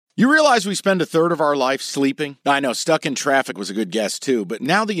You realize we spend a third of our life sleeping? I know, stuck in traffic was a good guess too, but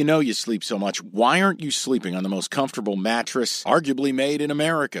now that you know you sleep so much, why aren't you sleeping on the most comfortable mattress arguably made in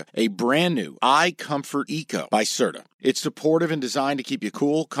America? A brand new iComfort Eco by Serta. It's supportive and designed to keep you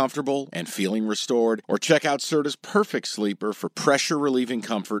cool, comfortable, and feeling restored. Or check out Serta's Perfect Sleeper for pressure-relieving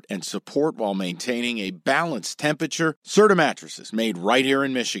comfort and support while maintaining a balanced temperature. Serta mattresses made right here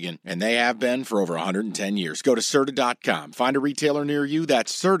in Michigan, and they have been for over 110 years. Go to Serta.com. Find a retailer near you.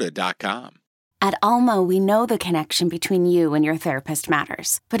 That's Serta.com. At Alma, we know the connection between you and your therapist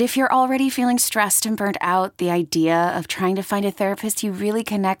matters. But if you're already feeling stressed and burnt out, the idea of trying to find a therapist you really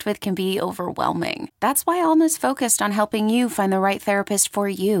connect with can be overwhelming. That's why Alma's focused on helping you find the right therapist for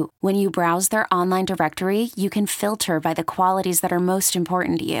you. When you browse their online directory, you can filter by the qualities that are most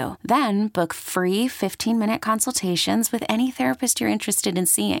important to you. Then book free 15-minute consultations with any therapist you're interested in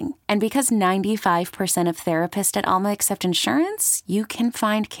seeing. And because 95% of therapists at Alma accept insurance, you can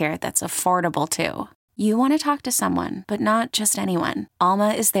find care that's affordable too. You want to talk to someone, but not just anyone. Alma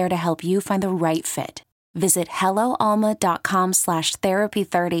is there to help you find the right fit. Visit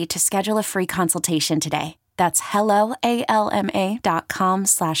helloalma.com/therapy30 to schedule a free consultation today. That's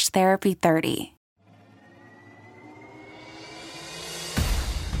helloalma.com/therapy30.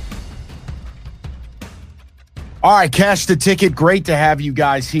 All right, Cash the Ticket. Great to have you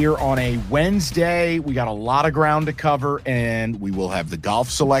guys here on a Wednesday. We got a lot of ground to cover, and we will have the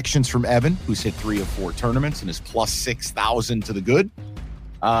golf selections from Evan, who's hit 3 of 4 tournaments and is plus 6,000 to the good.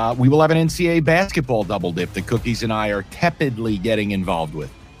 We will have an NCAA basketball double dip that Cookies and I are tepidly getting involved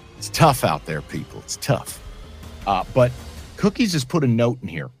with. It's tough out there, people. It's tough. But Cookies has put a note in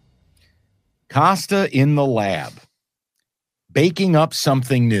here. Costa in the lab, baking up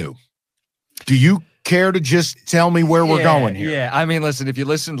something new. Do you care to just tell me where we're going here? Yeah, I mean, listen, if you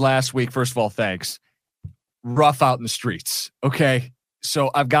listened last week, first of all, thanks. Rough out in the streets, okay? So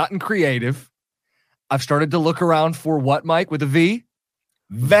I've gotten creative. I've started to look around for what, Mike, with a V?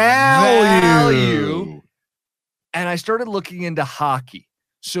 Value. And I started looking into hockey.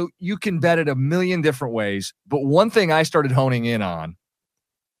 So you can bet it a million different ways, but one thing I started honing in on,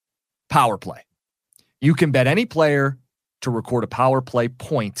 power play. You can bet any player to record a power play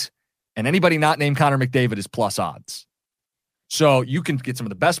point, and anybody not named Connor McDavid is plus odds. So you can get some of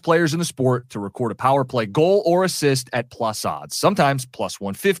the best players in the sport to record a power play goal or assist at plus odds. Sometimes plus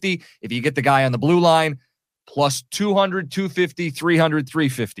 150. If you get the guy on the blue line, plus 200, 250, 300,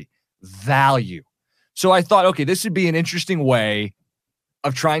 350. Value. So I thought, okay, this would be an interesting way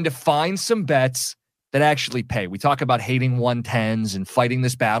of trying to find some bets that actually pay. We talk about hating 110s and fighting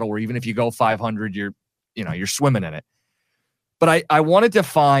this battle where even if you go 500, you're swimming in it. But I wanted to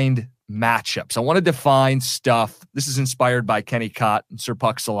find matchups. I wanted to find stuff. This is inspired by Kenny Cott and Sir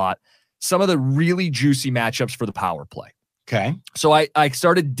Pucks a lot. Some of the really juicy matchups for the power play. Okay. So I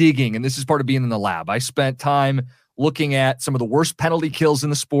started digging, and this is part of being in the lab. I spent time looking at some of the worst penalty kills in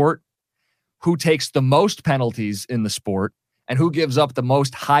the sport, who takes the most penalties in the sport, and who gives up the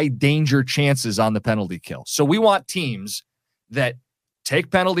most high danger chances on the penalty kill. So we want teams that take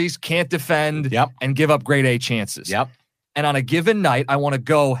penalties, can't defend, and give up grade A chances. Yep. And on a given night, I want to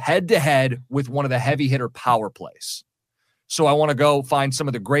go head-to-head with one of the heavy hitter power plays. So I want to go find some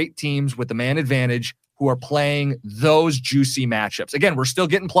of the great teams with the man advantage who are playing those juicy matchups. Again, we're still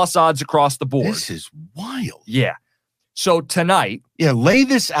getting plus odds across the board. This is wild. Yeah. So tonight. Yeah, lay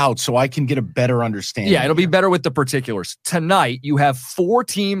this out so I can get a better understanding. Yeah, it'll be better with the particulars. Tonight, you have 3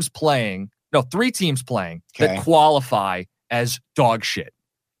 teams playing that qualify as dog shit.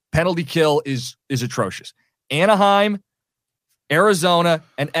 Penalty kill is atrocious. Anaheim, Arizona,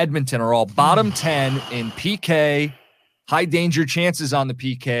 and Edmonton are all bottom 10 in PK, high danger chances on the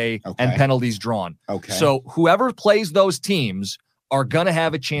PK, and penalties drawn. Okay. So whoever plays those teams are going to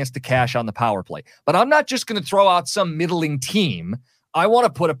have a chance to cash on the power play. But I'm not just going to throw out some middling team. I want to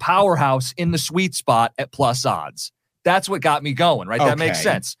put a powerhouse in the sweet spot at plus odds. That's what got me going, right? That makes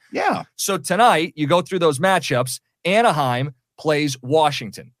sense. Yeah. So tonight, you go through those matchups. Anaheim plays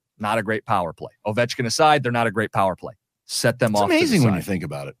Washington. Not a great power play. Ovechkin aside, they're not a great power play. Set them off. It's amazing when you think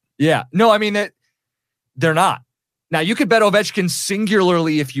about it. Yeah. No, I mean, they're not. Now, you could bet Ovechkin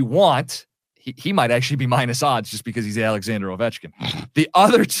singularly if you want. He might actually be minus odds just because he's Alexander Ovechkin. The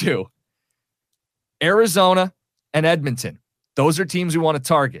other two, Arizona and Edmonton, those are teams we want to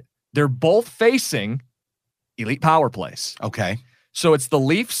target. They're both facing elite power plays. Okay. So it's the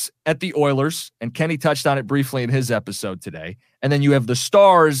Leafs at the Oilers, and Kenny touched on it briefly in his episode today. And then you have the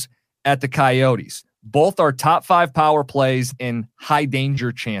Stars at the Coyotes. Both are top 5 power plays in high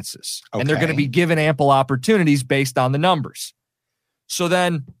danger chances. Okay. And they're going to be given ample opportunities based on the numbers. So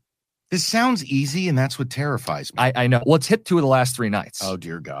then This sounds easy, and that's what terrifies me. I know. Well, it's hit 2 of the last 3 nights. Oh,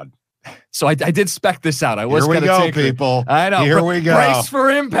 dear God. So I did spec this out. I was going to take people. I know. Here we go. Brace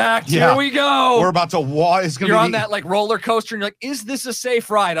for impact. Yeah. Here we go. We're about to walk. You're on that like roller coaster, and you're like, is this a safe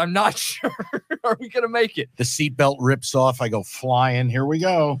ride? I'm not sure. Are we going to make it? The seatbelt rips off. I go flying. Here we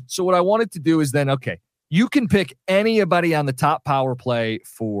go. So what I wanted to do is then, okay, you can pick anybody on the top power play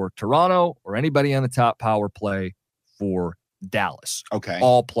for Toronto or anybody on the top power play for Dallas. Okay.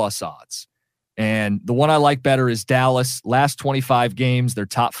 All plus odds. And the one I like better is Dallas. Last 25 games, they're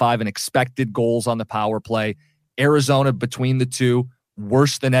top 5 in expected goals on the power play. Arizona between the two,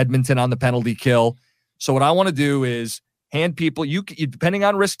 worse than Edmonton on the penalty kill. So what I want to do is hand people, you depending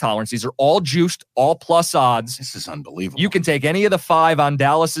on risk tolerance, these are all juiced, all plus odds. This is unbelievable. You can take any of the 5 on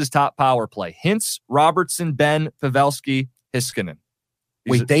Dallas's top power play. Hintz, Robertson, Ben, Pavelski, Heiskanen.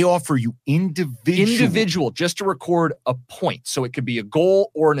 Wait, they offer you individual just to record a point. So it could be a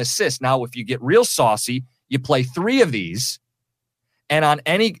goal or an assist. Now, if you get real saucy, you play 3 of these, and on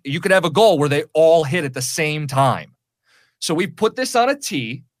any, you could have a goal where they all hit at the same time. So we put this on a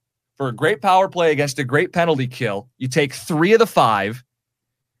tee for a great power play against a great penalty kill. You take 3 of the 5,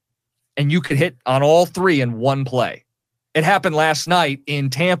 and you could hit on all 3 in one play. It happened last night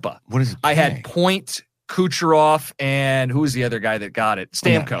in Tampa. What is it? I had Point, Kucherov, and who's the other guy that got it?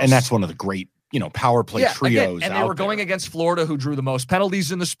 Stamkos. Yeah, and that's one of the great, power play trios. Again, and they were going against Florida, who drew the most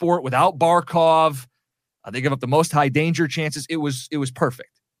penalties in the sport without Barkov. They give up the most high danger chances. It was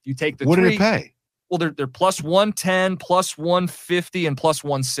perfect. You take the what 3. Did it pay? Well, they're plus 110, plus 150, and plus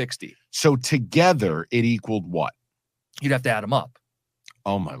 160. So together, it equaled what? You'd have to add them up.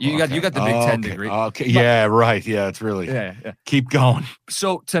 Oh my! You got the Big 10 degree. Okay, yeah, right. Yeah, it's really. Yeah. Keep going.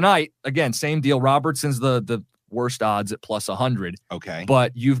 So tonight, again, same deal. Robertson's the worst odds at plus 100. Okay,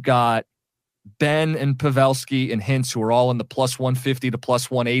 but you've got Ben and Pavelski and Hintz, who are all in the plus 150 to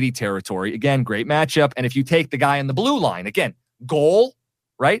plus 180 territory. Again, great matchup. And if you take the guy in the blue line, again, goal,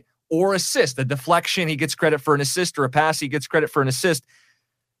 right, or assist, the deflection, he gets credit for an assist, or a pass, he gets credit for an assist.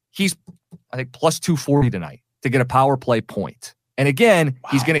 He's, I think, plus 240 tonight to get a power play point. And again,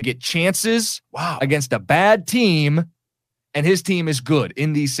 he's going to get chances against a bad team, and his team is good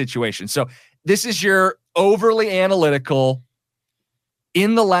in these situations. So this is your overly analytical,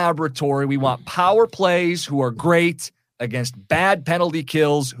 in the laboratory. We want power plays who are great against bad penalty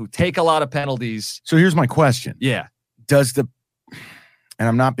kills, who take a lot of penalties. So here's my question. Yeah. And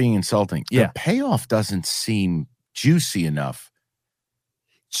I'm not being insulting, the payoff doesn't seem juicy enough.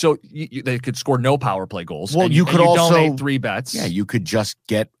 So they could score no power play goals. Well, you could also donate 3 bets. Yeah, you could just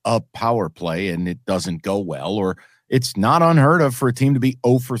get a power play and it doesn't go well, or it's not unheard of for a team to be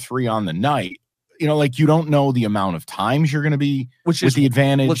 0 for 3 on the night. You don't know the amount of times you're going to be with the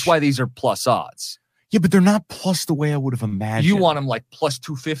advantage. That's why these are plus odds. Yeah, but they're not plus the way I would have imagined. You want them like plus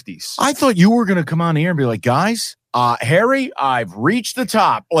 250s. I thought you were going to come on here and be like, guys, Harry, I've reached the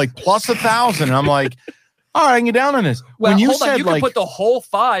top, like plus 1,000. And I'm like, all right, I can get down on this. Well, when you hold said on. You like, could put the whole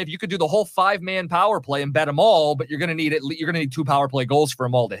 5. You could do the whole 5-man power play and bet them all, but you're going to need 2 power play goals for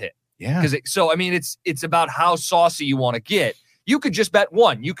them all to hit. Yeah. Because it's about how saucy you want to get. You could just bet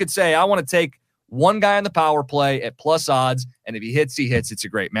 1. You could say, I want to take 1 guy on the power play at plus odds, and if he hits, he hits. It's a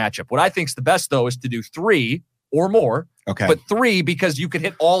great matchup. What I think is the best though is to do 3 or more. Okay. But 3 because you could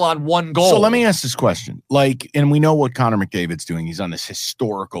hit all on 1 goal. So let me ask this question. And we know what Connor McDavid's doing. He's on this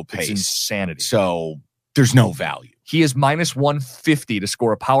historical pace. It's insanity. So there's no value. He is minus 150 to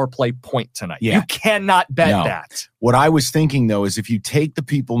score a power play point tonight. Yeah. You cannot bet that. What I was thinking, though, is if you take the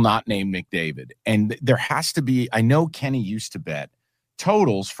people not named McDavid, and there has to be, I know Kenny used to bet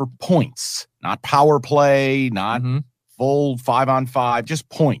totals for points, not power play, not full 5-on-5, just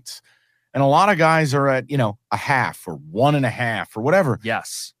points. And a lot of guys are at, a half or 1.5 or whatever.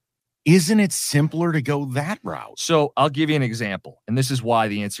 Yes. Isn't it simpler to go that route? So I'll give you an example, and this is why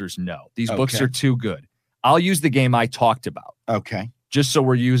the answer is no. These books are too good. I'll use the game I talked about. Okay. Just so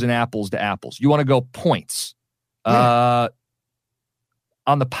we're using apples to apples. You want to go points. Yeah.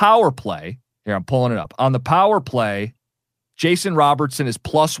 On the power play, here, I'm pulling it up. On the power play, Jason Robertson is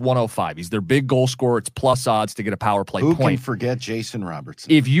plus 105. He's their big goal scorer. It's plus odds to get a power play point. Who can forget Jason Robertson?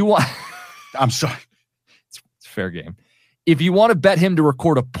 If you want... I'm sorry. It's a fair game. If you want to bet him to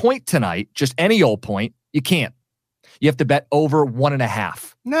record a point tonight, just any old point, you can't. You have to bet over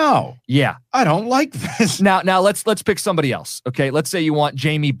 1.5. No. Yeah. I don't like this. Now let's pick somebody else. Okay. Let's say you want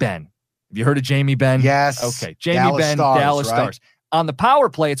Jamie Benn. Have you heard of Jamie Benn? Yes. Okay. Jamie Benn, Dallas Stars. On the power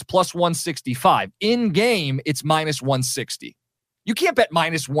play, it's plus 165. In game, it's minus 160. You can't bet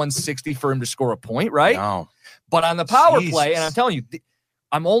minus 160 for him to score a point, right? No. But on the power play, and I'm telling you,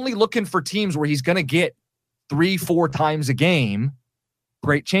 I'm only looking for teams where he's going to get 3-4 times a game.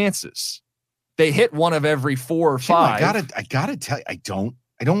 great chances. They hit one of every 4 or 5. Jim, I gotta tell you, I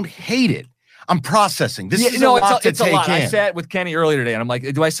don't hate it. I'm processing. This is a lot to take in. I sat with Kenny earlier today, and I'm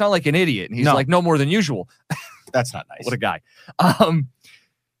like, do I sound like an idiot? And he's like, no more than usual. That's not nice. What a guy.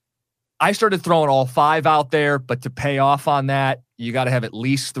 I started throwing all 5 out there, but to pay off on that, you got to have at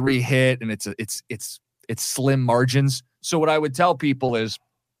least 3 hit, and it's slim margins. So what I would tell people is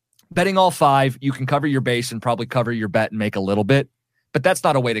betting all 5, you can cover your base and probably cover your bet and make a little bit. But that's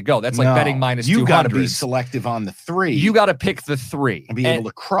not a way to go. That's like betting minus 200. You got to be selective on the 3. You got to pick the 3 and be able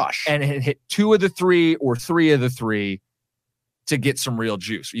to crush and hit 2 of the 3 or 3 of the 3 to get some real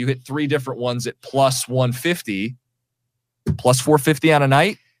juice. You hit 3 different ones at plus 150, plus 450 on a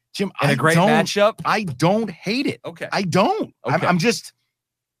night. Jim, a great matchup. I don't hate it. Okay, I don't. Okay. I'm just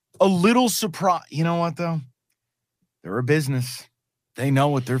a little surprised. You know what though? They're a business. They know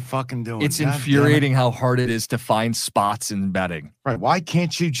what they're fucking doing. It's infuriating how hard it is to find spots in betting. Right. Why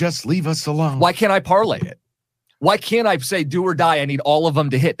can't you just leave us alone? Why can't I parlay it? Why can't I say do or die? I need all of them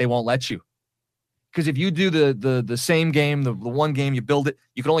to hit. They won't let you. Because if you do the same game, the one game, you build it,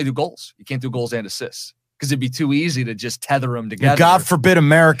 you can only do goals. You can't do goals and assists. Because it'd be too easy to just tether them together. God forbid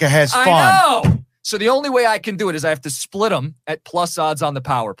America has fun. I know. So the only way I can do it is I have to split them at plus odds on the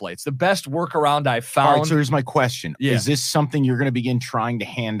power play. It's the best workaround I've found. All right, so here's my question. Yeah. Is this something you're going to begin trying to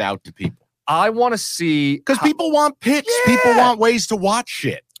hand out to people? I want to see. Because people want picks. Yeah. People want ways to watch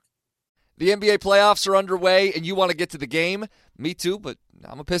shit. The NBA playoffs are underway, and you want to get to the game? Me too, but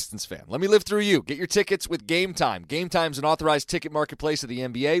I'm a Pistons fan. Let me live through you. Get your tickets with Game Time. Game Time's an authorized ticket marketplace of the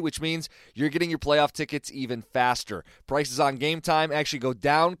NBA, which means you're getting your playoff tickets even faster. Prices on Game Time actually go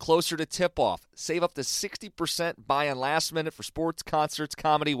down closer to tip-off. Save up to 60% buying last minute for sports, concerts,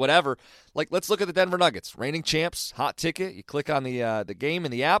 comedy, whatever. Like, let's look at the Denver Nuggets. Reigning champs, hot ticket. You click on the game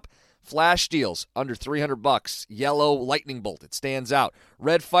in the app. Flash deals under $300. Yellow lightning bolt, it stands out.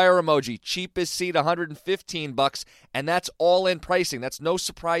 Red fire emoji, cheapest seat $115, and that's all in pricing. That's no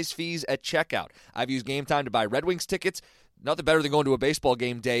surprise fees at checkout. I've used Game Time to buy Red Wings tickets. Nothing better than going to a baseball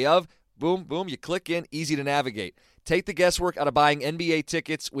game day of. Boom, boom, you click in, easy to navigate. Take the guesswork out of buying NBA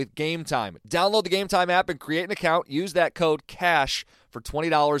tickets with Game Time. Download the Game Time app and create an account. Use that code CASH for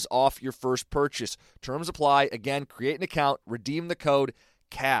 $20 off your first purchase. Terms apply. Again, create an account, redeem the code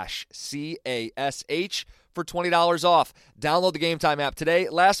CASH, C-A-S-H, for $20 off. Download the Game Time app today.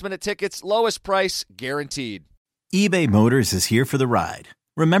 Last minute tickets, lowest price, guaranteed. eBay Motors is here for the ride.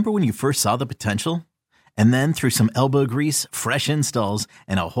 Remember when you first saw the potential? And then through some elbow grease, fresh installs,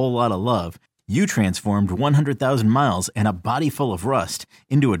 and a whole lot of love, you transformed 100,000 miles and a body full of rust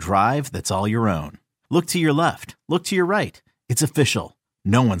into a drive that's all your own. Look to your left. Look to your right. It's official.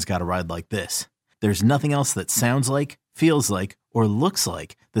 No one's got a ride like this. There's nothing else that sounds like, feels like, or looks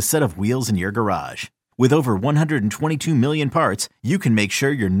like the set of wheels in your garage. With over 122 million parts, you can make sure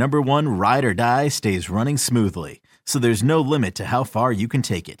your number one ride or die stays running smoothly. So there's no limit to how far you can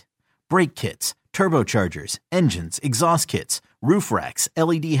take it. Brake kits, turbochargers, engines, exhaust kits, roof racks,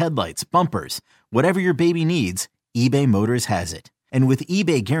 LED headlights, bumpers, whatever your baby needs, eBay Motors has it. And with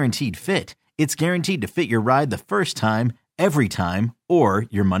eBay Guaranteed Fit, it's guaranteed to fit your ride the first time, every time, or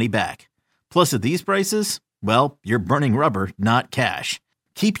your money back. Plus at these prices, well, you're burning rubber, not cash.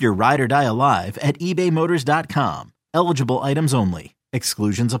 Keep your ride or die alive at ebaymotors.com. Eligible items only.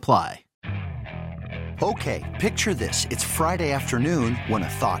 Exclusions apply. Okay, picture this. It's Friday afternoon when a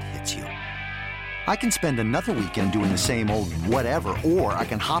thought hits you. I can spend another weekend doing the same old whatever, or I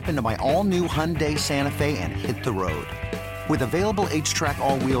can hop into my all-new Hyundai Santa Fe and hit the road. With available H-Track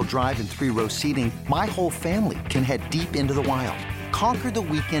all-wheel drive and 3-row seating, my whole family can head deep into the wild. Conquer the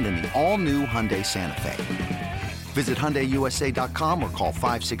weekend in the all-new Hyundai Santa Fe. Visit HyundaiUSA.com or call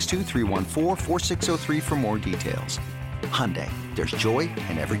 562-314-4603 for more details. Hyundai, there's joy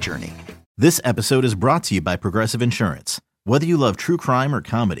in every journey. This episode is brought to you by Progressive Insurance. Whether you love true crime or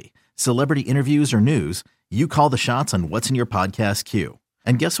comedy, celebrity interviews or news, you call the shots on what's in your podcast queue.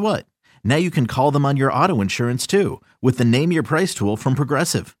 And guess what? Now you can call them on your auto insurance too with the Name Your Price tool from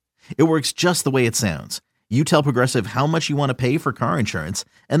Progressive. It works just the way it sounds. You tell Progressive how much you want to pay for car insurance,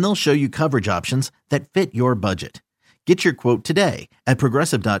 and they'll show you coverage options that fit your budget. Get your quote today at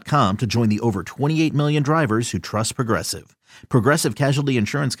Progressive.com to join the over 28 million drivers who trust Progressive. Progressive Casualty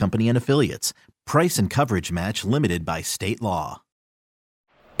Insurance Company and Affiliates. Price and coverage match limited by state law.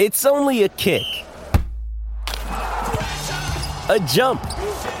 It's only a kick, a jump,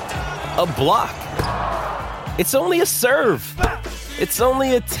 a block. It's only a serve. It's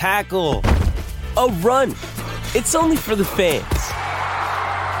only a tackle, a run. It's only for the fans.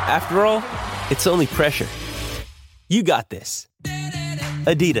 After all, it's only pressure. You got this.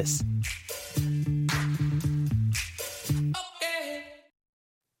 Adidas.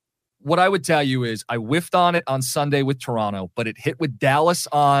 what I would tell you is I whiffed on it on Sunday with Toronto, but it hit with Dallas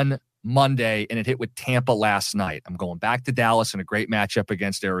on Monday and it hit with Tampa last night. I'm going back to Dallas in a great matchup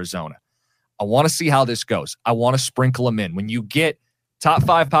against Arizona. I want to see how this goes. I want to sprinkle them in. When you get top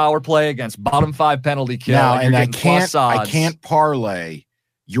 5 power play against bottom 5 penalty kill, now, and I I can't parlay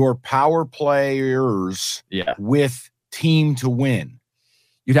your power players with team to win.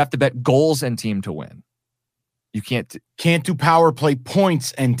 You'd have to bet goals and team to win. You can't do power play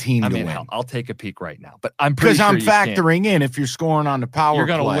points and team to win. I'll take a peek right now, but I'm pretty sure because I'm factoring in if you're scoring on the power play, you're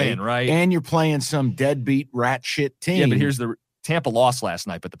going to win, right? And you're playing some deadbeat rat shit team. Yeah, but here's the Tampa lost last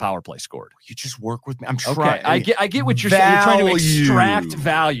night, but the power play scored. You just work with me. I'm trying. Okay, I get what you're saying. You're trying to extract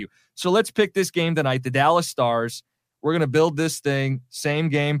value. So let's pick this game tonight. The Dallas Stars. We're going to build this thing. Same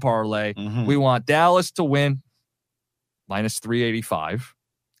game parlay. Mm-hmm. We want Dallas to win minus 385.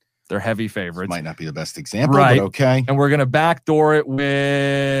 They're heavy favorites. This might not be the best example, right? But okay. And we're going to backdoor it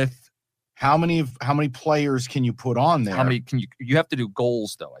with how many players can you put on there? How many can you have to do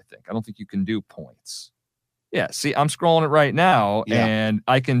goals though, I think. I don't think you can do points. Yeah, see, I'm scrolling it right now and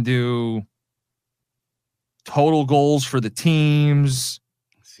I can do total goals for the teams.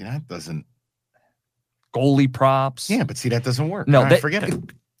 See, that doesn't goalie props. Yeah, but see, that doesn't work. No, forget it.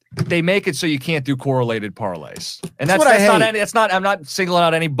 They make it so you can't do correlated parlays, and that's not. I'm not singling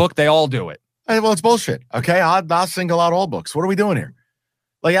out any book. They all do it. Well, it's bullshit. Okay, I'll single out all books. What are we doing here?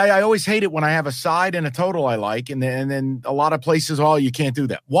 Like I always hate it when I have a side and a total I like, and then a lot of places, you can't do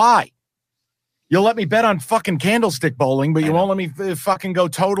that. Why? You'll let me bet on fucking candlestick bowling, but you won't let me fucking go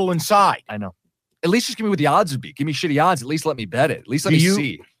total and side. I know. At least just give me what the odds would be. Give me shitty odds. At least let me bet it. At least let me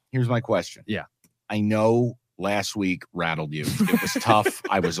see. Here's my question. Yeah. I know last week rattled you. It was tough.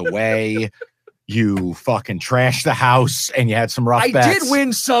 I was away. You fucking trashed the house and you had some rough bets. I did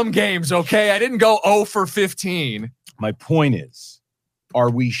win some games, okay? I didn't go 0 for 15. My point is,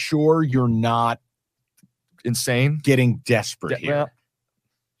 are we sure you're not insane? Getting desperate here? Well,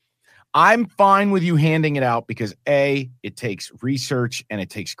 I'm fine with you handing it out because A, it takes research and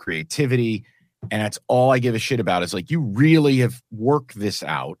it takes creativity. And that's all I give a shit about is like, you really have worked this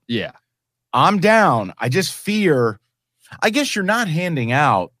out. Yeah. I'm down. I just fear, I guess you're not handing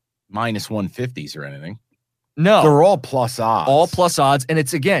out minus 150s or anything. No. They're all plus odds. All plus odds. And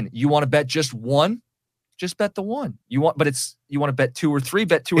it's, again, you want to bet just one? Just bet the one. You want to bet 2 or 3,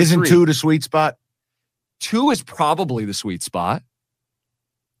 bet 2 or 3. Isn't 2 the sweet spot? 2 is probably the sweet spot.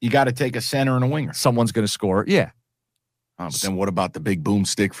 You got to take a center and a winger. Someone's going to score. Yeah. Oh, but then what about the big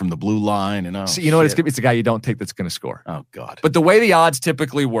boomstick from the blue line? And so you know what? It's a guy you don't take that's going to score. Oh, God. But the way the odds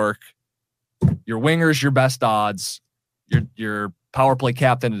typically work, your winger's your best odds. Your power play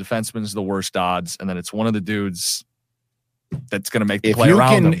captain and defenseman is the worst odds. And then it's one of the dudes that's going to make the play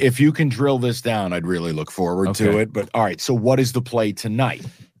around them. If you can drill this down, I'd really look forward to it. But all right, so what is the play tonight?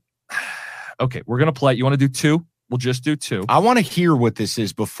 Okay, we're going to play. You want to do 2? We'll just do 2. I want to hear what this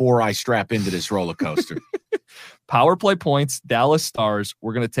is before I strap into this roller coaster. Power play points, Dallas Stars.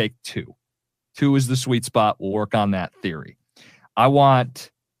 We're going to take 2. 2 is the sweet spot. We'll work on that theory. I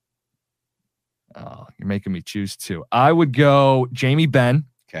want... Oh, you're making me choose 2. I would go Jamie Benn.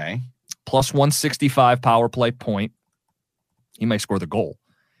 Okay. Plus 165 power play point. He might score the goal.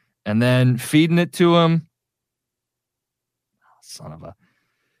 And then feeding it to him. Son of a...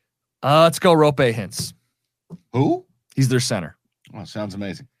 let's go Rope Hintz. Who? He's their center. Oh, sounds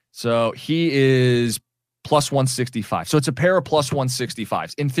amazing. So he is plus 165. So it's a pair of plus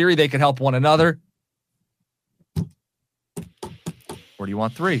 165s. In theory, they could help one another. Or do you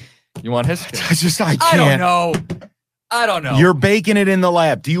want 3? You want his? I can't. I don't know. You're baking it in the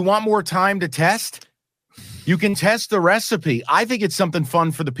lab. Do you want more time to test? You can test the recipe. I think it's something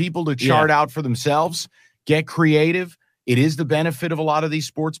fun for the people to chart out for themselves, get creative. It is the benefit of a lot of these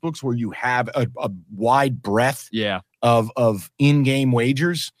sports books where you have a wide breadth of in-game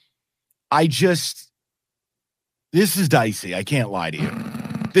wagers. This is dicey. I can't lie to you.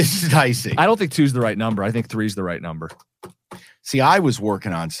 This is dicey. I don't think 2 is the right number. I think 3 is the right number. See, I was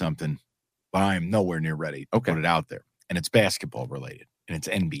working on something, but I am nowhere near ready to put it out there. And it's basketball related, and it's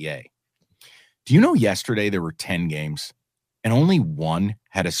NBA. Do you know yesterday there were 10 games, and only 1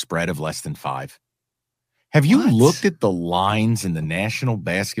 had a spread of less than 5? Have you looked at the lines in the National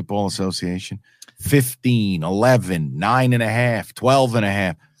Basketball Association? 15, 11, 9.5,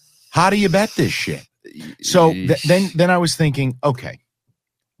 12.5. How do you bet this shit? So then I was thinking, okay,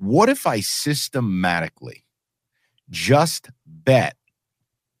 what if I systematically just bet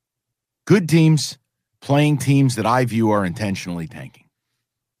good teams playing teams that I view are intentionally tanking?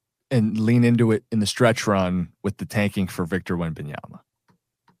 And lean into it in the stretch run with the tanking for Victor Wembanyama.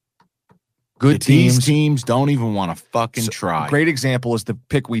 Good teams. These teams don't even want to fucking try. Great example is the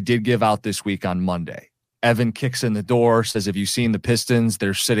pick we did give out this week on Monday. Evan kicks in the door, says, have you seen the Pistons?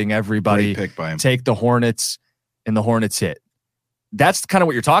 They're sitting everybody. Great pick by him. Take the Hornets, and the Hornets hit. That's kind of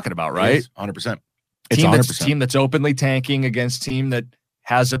what you're talking about, right? 100%. It's Team that's openly tanking against team that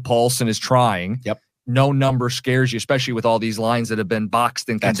has a pulse and is trying. Yep. No number scares you, especially with all these lines that have been boxed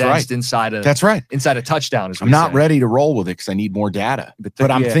and condensed inside a touchdown. I'm not ready to roll with it because I need more data. But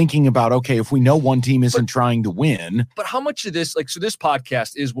I'm thinking about, okay, if we know one team isn't trying to win. But how much of this, so this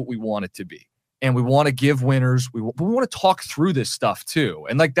podcast is what we want it to be. And we want to give winners. We want to talk through this stuff too.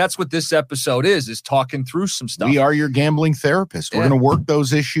 And that's what this episode is talking through some stuff. We are your gambling therapist. We're going to work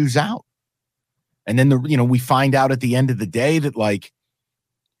those issues out. And then, we find out at the end of the day that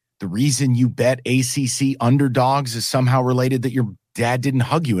the reason you bet ACC underdogs is somehow related that your dad didn't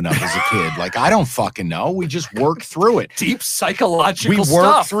hug you enough as a kid. I don't fucking know. We just work through it. Deep psychological stuff. We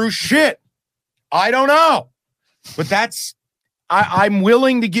work through shit. I don't know. But I'm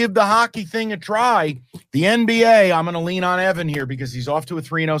willing to give the hockey thing a try. The NBA, I'm going to lean on Evan here because he's off to a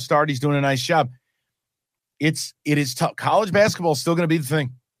 3-0 start. He's doing a nice job. It is tough. College basketball is still going to be the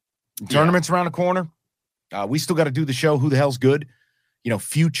thing. Tournaments around the corner. We still got to do the show, Who the Hell's Good?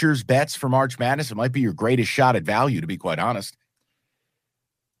 Futures bets for March Madness. It might be your greatest shot at value, to be quite honest.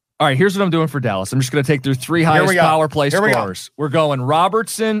 All right, here's what I'm doing for Dallas. I'm just going to take their 3 highest power play scorers. We're going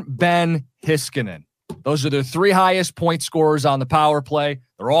Robertson, Ben, Heiskanen. Those are their 3 highest point scorers on the power play.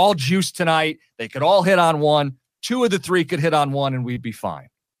 They're all juiced tonight. They could all hit on one. 2 of the 3 could hit on one, and we'd be fine.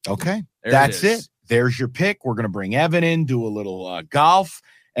 Okay, that's it. There's your pick. We're going to bring Evan in, do a little golf.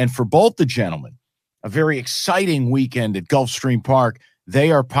 And for both the gentlemen, a very exciting weekend at Gulfstream Park.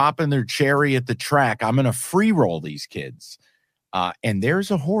 They are popping their cherry at the track. I'm going to free roll these kids. And there's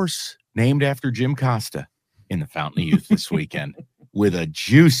a horse named after Jim Costa in the Fountain of Youth this weekend with a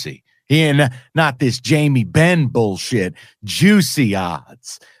juicy, not this Jamie Benn bullshit, juicy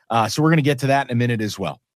odds. So we're going to get to that in a minute as well.